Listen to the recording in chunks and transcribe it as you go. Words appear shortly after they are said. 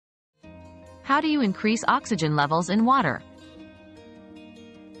How do you increase oxygen levels in water?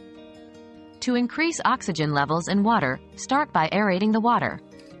 To increase oxygen levels in water, start by aerating the water.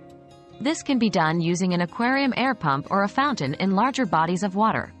 This can be done using an aquarium air pump or a fountain in larger bodies of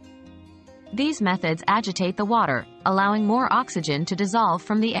water. These methods agitate the water, allowing more oxygen to dissolve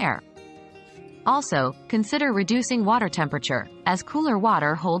from the air. Also, consider reducing water temperature, as cooler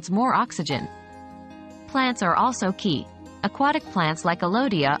water holds more oxygen. Plants are also key. Aquatic plants like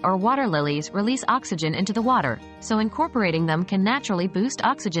alodia or water lilies release oxygen into the water, so incorporating them can naturally boost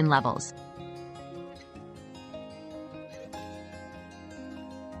oxygen levels.